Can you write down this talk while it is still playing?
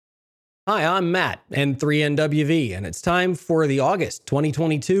Hi, I'm Matt, N3NWV, and it's time for the August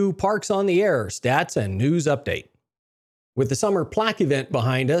 2022 Parks on the Air Stats and News Update. With the summer plaque event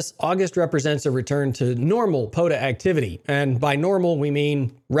behind us, August represents a return to normal POTA activity, and by normal we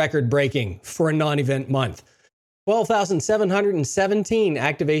mean record-breaking for a non-event month. 12,717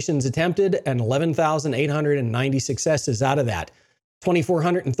 activations attempted and 11,890 successes out of that.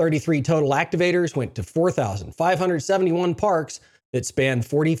 2,433 total activators went to 4,571 parks that span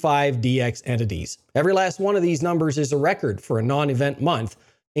 45 DX entities. Every last one of these numbers is a record for a non-event month,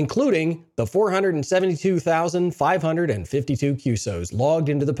 including the 472,552 QSOs logged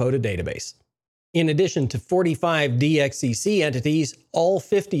into the POTA database. In addition to 45 DXCC entities, all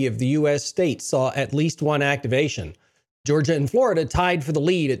 50 of the U.S. states saw at least one activation. Georgia and Florida tied for the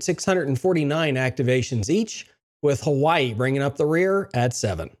lead at 649 activations each, with Hawaii bringing up the rear at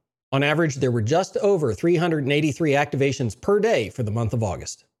 7. On average, there were just over 383 activations per day for the month of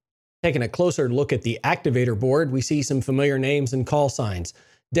August. Taking a closer look at the activator board, we see some familiar names and call signs.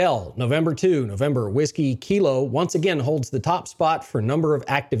 Dell, November 2, November Whiskey Kilo, once again holds the top spot for number of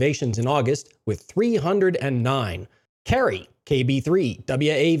activations in August with 309. Carey, KB3,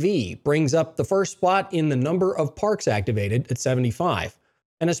 WAV, brings up the first spot in the number of parks activated at 75.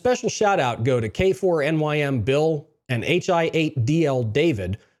 And a special shout out go to K4NYM Bill and HI8DL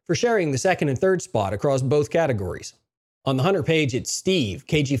David for sharing the second and third spot across both categories. On the hunter page, it's Steve,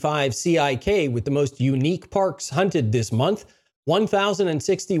 KG5CIK, with the most unique parks hunted this month,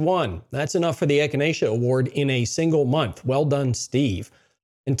 1,061. That's enough for the Echinacea Award in a single month. Well done, Steve.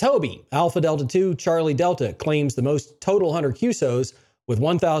 And Toby, Alpha Delta 2, Charlie Delta, claims the most total hunter QSOs with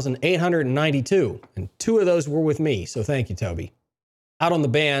 1,892. And 2 of those were with me, so thank you, Toby. Out on the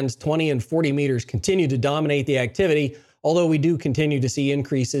bands, 20 and 40 meters continue to dominate the activity, although we do continue to see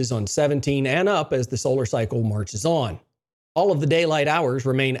increases on 17 and up as the solar cycle marches on. All of the daylight hours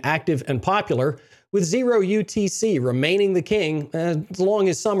remain active and popular, with 0 UTC remaining the king as long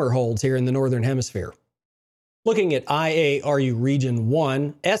as summer holds here in the Northern Hemisphere. Looking at IARU Region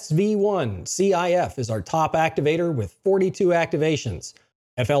 1, SV1 CIF is our top activator with 42 activations.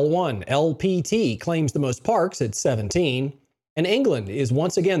 FL1 LPT claims the most parks at 17. And England is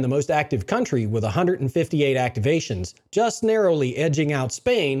once again the most active country with 158 activations, just narrowly edging out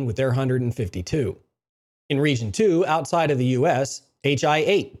Spain with their 152. In Region 2, outside of the US,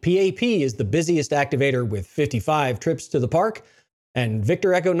 HI8 PAP is the busiest activator with 55 trips to the park, and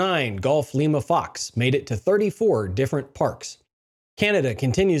Victor Echo 9 Golf Lima Fox made it to 34 different parks. Canada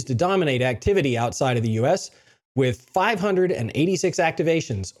continues to dominate activity outside of the US with 586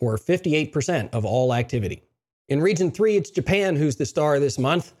 activations, or 58% of all activity. In Region 3, it's Japan who's the star this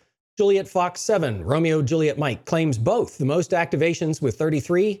month. Juliet Fox 7, Romeo Juliet Mike, claims both the most activations with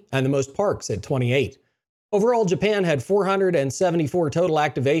 33 and the most parks at 28. Overall, Japan had 474 total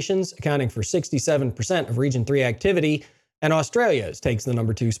activations, accounting for 67% of Region 3 activity, and Australia takes the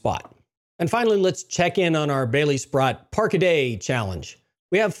number 2 spot. And finally, let's check in on our Bailey Sprott Park a Day Challenge.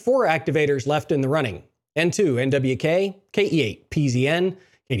 We have 4 activators left in the running. N2 NWK, KE8 PZN,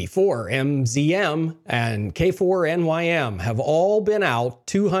 KD4 MZM, and K4 NYM have all been out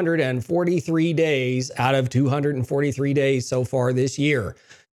 243 days out of 243 days so far this year.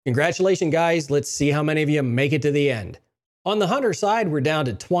 Congratulations, guys. Let's see how many of you make it to the end. On the hunter side, we're down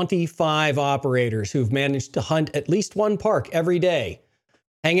to 25 operators who've managed to hunt at least one park every day.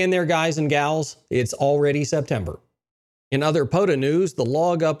 Hang in there, guys and gals. It's already September. In other POTA news, the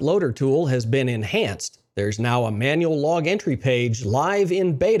log uploader tool has been enhanced. There's now a manual log entry page live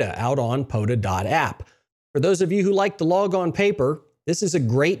in beta out on POTA.app. For those of you who like to log on paper, this is a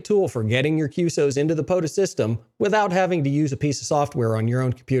great tool for getting your QSOs into the POTA system without having to use a piece of software on your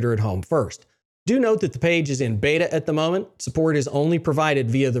own computer at home first. Do note that the page is in beta at the moment. Support is only provided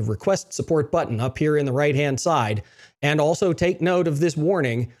via the Request Support button up here in the right-hand side. And also take note of this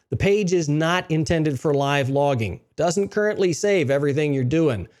warning, the page is not intended for live logging. It doesn't currently save everything you're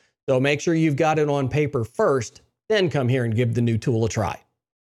doing. So make sure you've got it on paper first, then come here and give the new tool a try.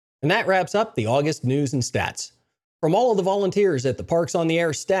 And that wraps up the August news and stats. From all of the volunteers at the Parks on the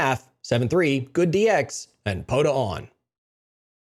Air staff, 7-3, good DX, and POTA on.